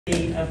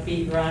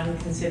upbeat, Ron,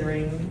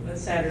 considering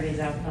Saturday's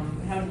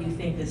outcome. How do you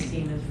think this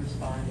team is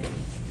responding?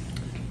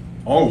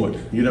 Onward.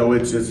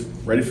 It's just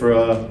ready for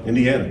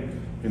Indiana.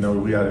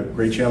 We got a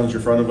great challenge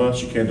in front of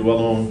us. You can't dwell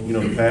on,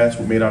 the past.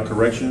 We made our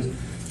corrections.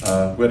 We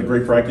had a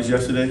great practice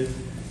yesterday,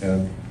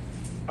 and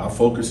our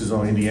focus is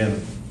on Indiana.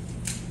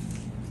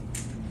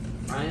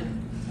 Ryan?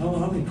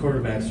 How many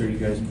quarterbacks are you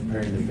guys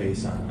preparing to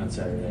face on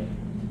Saturday?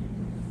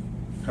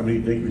 How many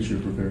do you think we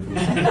should prepare for?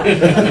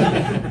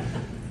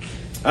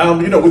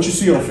 What you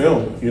see on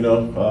film, you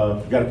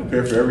got to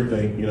prepare for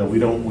everything. We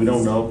don't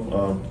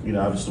know.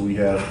 Obviously we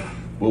have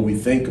what we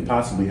think could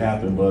possibly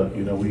happen, but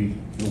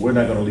we're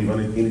not going to leave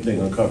anything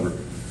uncovered.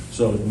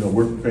 So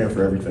we're preparing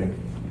for everything.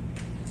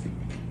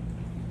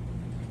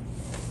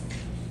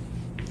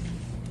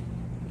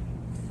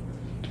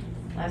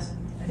 I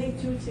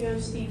think 2 weeks ago,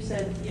 Steve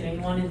said he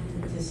wanted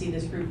to see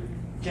this group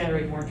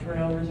generate more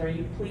turnovers. Are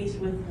you pleased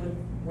with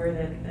where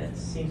that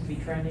seems to be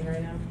trending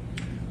right now?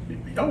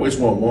 You always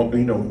want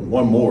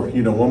one more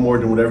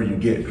than whatever you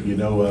get.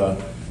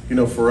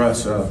 For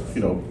us,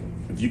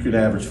 if you could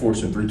average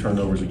forcing 3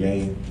 turnovers a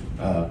game,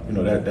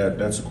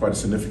 that's quite a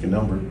significant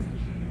number.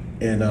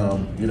 And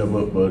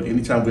but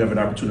anytime we have an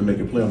opportunity to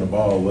make a play on the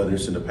ball, whether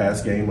it's in the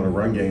pass game or the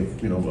run game,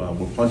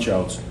 with punch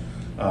outs,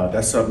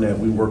 that's something that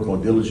we work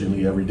on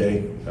diligently every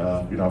day.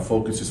 Our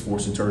focus is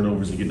forcing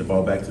turnovers and getting the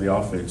ball back to the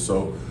offense.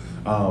 So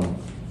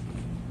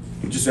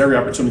just every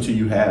opportunity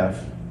you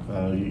have,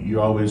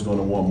 you're always going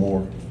to want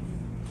more.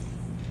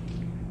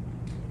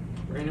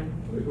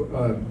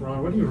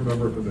 Ron, what do you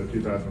remember from the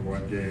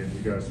 2001 game?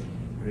 You guys,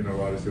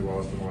 obviously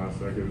lost in the last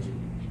seconds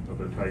of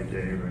their tight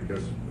game, I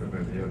guess, and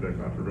then you had that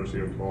controversy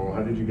of ball.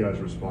 How did you guys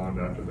respond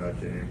after that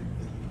game?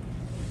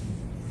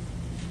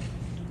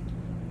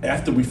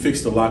 After we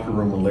fixed the locker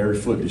room when Larry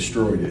Foote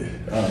destroyed it,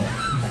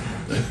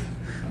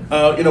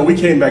 we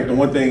came back. The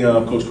one thing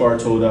Coach Carr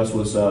told us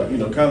was,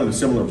 kind of the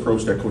similar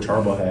approach that Coach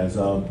Harbaugh has.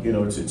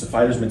 It's a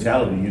fighter's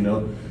mentality.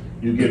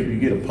 You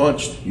get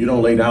punched, you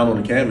don't lay down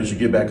on the canvas, you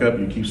get back up,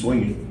 and you keep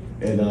swinging.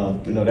 And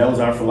that was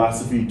our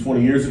philosophy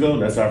 20 years ago.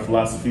 That's our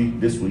philosophy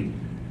this week.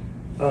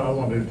 How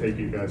long did it take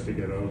you guys to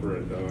get over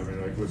it, though?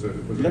 Was it?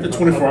 You got the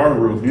 24-hour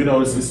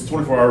rule. It's the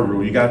 24-hour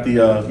rule. You got the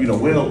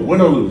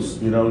win or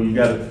lose. You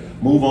got to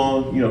move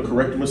on.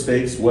 Correct the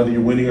mistakes, whether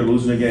you're winning or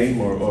losing a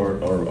game,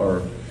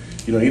 or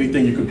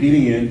anything you're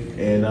competing in,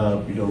 and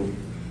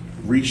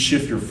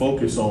reshift your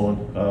focus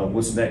on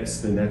what's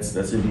next, and that's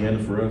Indiana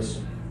for us.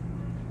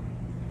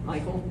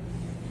 Michael?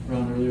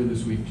 Ron, earlier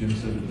this week, Jim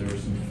said that there were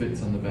some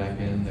fits on the back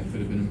end that could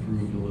have been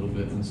improved a little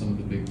bit on some of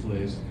the big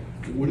plays.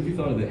 What have you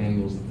thought of the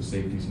angles that the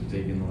safeties have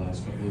taken the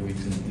last couple of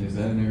weeks, and is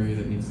that an area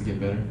that needs to get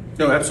better?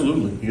 No,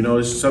 absolutely.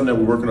 It's something that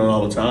we're working on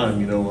all the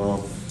time.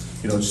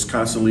 Just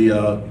constantly,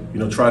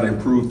 try to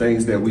improve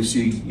things that we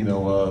see,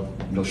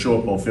 show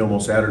up on film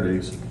on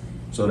Saturdays.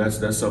 So that's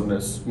something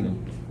that's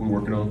we're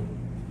working on.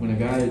 When a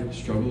guy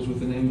struggles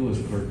with an angle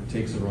or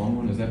takes the wrong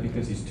one, is that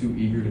because he's too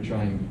eager to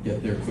try and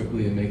get there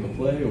quickly and make a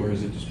play, or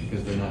is it just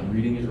because they're not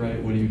reading it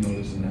right? What do you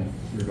notice in that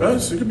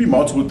regard? It could be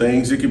multiple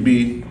things. It could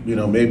be,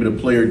 maybe the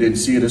player didn't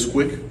see it as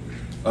quick,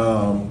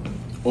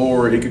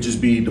 or it could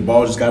just be the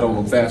ball just got on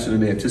them faster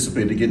than they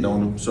anticipated getting on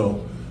them.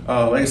 So,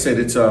 like I said,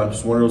 it's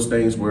one of those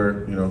things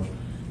where,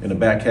 in the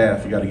back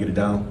half, you got to get it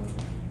down.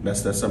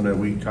 That's something that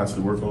we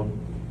constantly work on.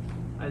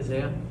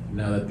 Isaiah?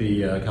 Now that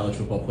the college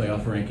football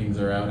playoff rankings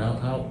are out,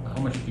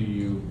 how much do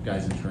you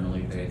guys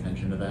internally pay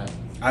attention to that?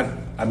 I'm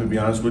gonna be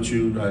honest with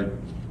you. I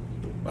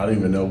don't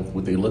even know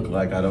what they look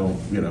like. I don't,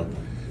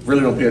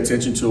 really don't pay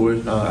attention to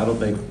it. I don't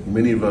think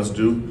many of us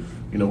do.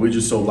 We're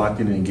just so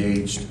locked in and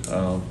engaged,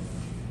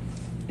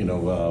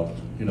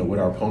 with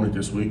our opponent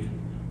this week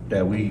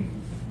that we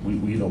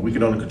can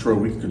only control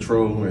what we can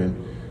control, and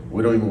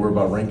we don't even worry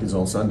about rankings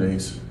on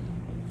Sundays.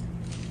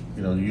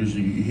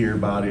 Usually you hear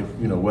about it,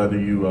 whether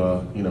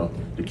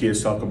the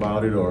kids talk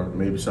about it or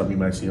maybe something you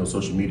might see on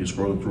social media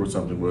scrolling through or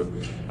something, but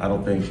I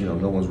don't think,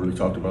 no one's really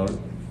talked about it.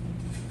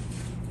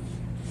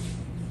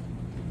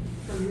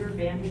 From your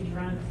vantage,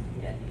 Ron,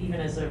 even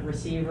as a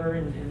receiver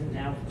and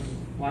now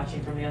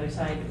watching from the other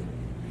side,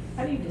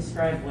 how do you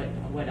describe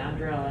what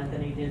Andrell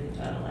Anthony did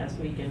last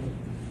week and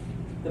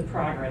the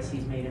progress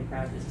he's made in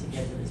practice to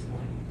get to this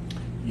point?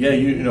 Yeah,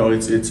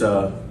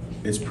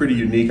 it's pretty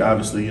unique,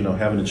 obviously,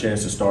 having a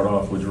chance to start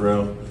off with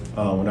Jarrell.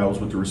 When I was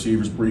with the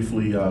receivers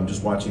briefly,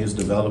 just watching his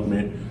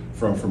development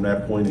from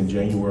that point in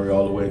January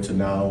all the way to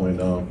now. And,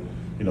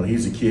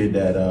 he's a kid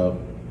that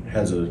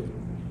has a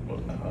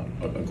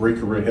great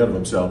career ahead of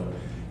himself.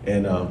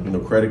 And,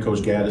 credit Coach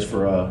Gaddis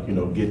for,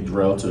 getting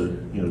Jarrell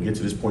to, get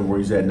to this point where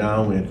he's at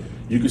now. And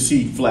you can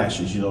see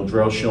flashes,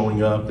 Jarrell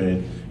showing up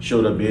and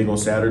showed up big on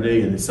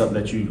Saturday, and it's something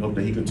that you hope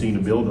that he continue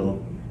to build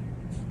on.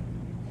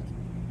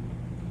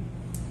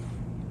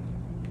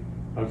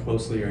 How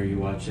closely are you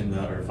watching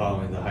or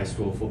following the high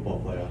school football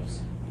playoffs?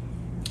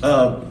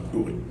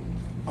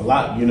 A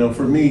lot,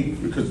 for me,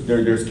 because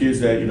there's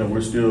kids that,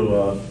 we're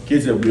still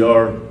kids that we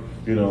are,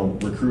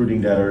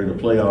 recruiting that are in the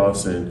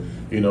playoffs. And,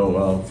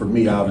 for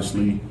me,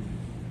 obviously,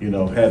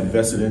 have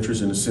vested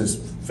interest in the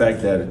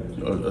fact that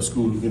a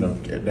school,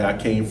 that I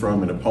came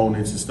from and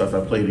opponents and stuff I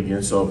played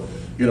against. So,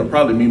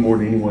 probably me more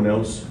than anyone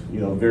else,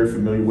 very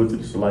familiar with it.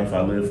 It's the life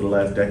I lived for the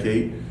last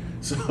decade.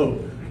 So,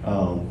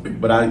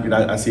 but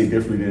I see it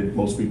differently than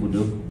most people do.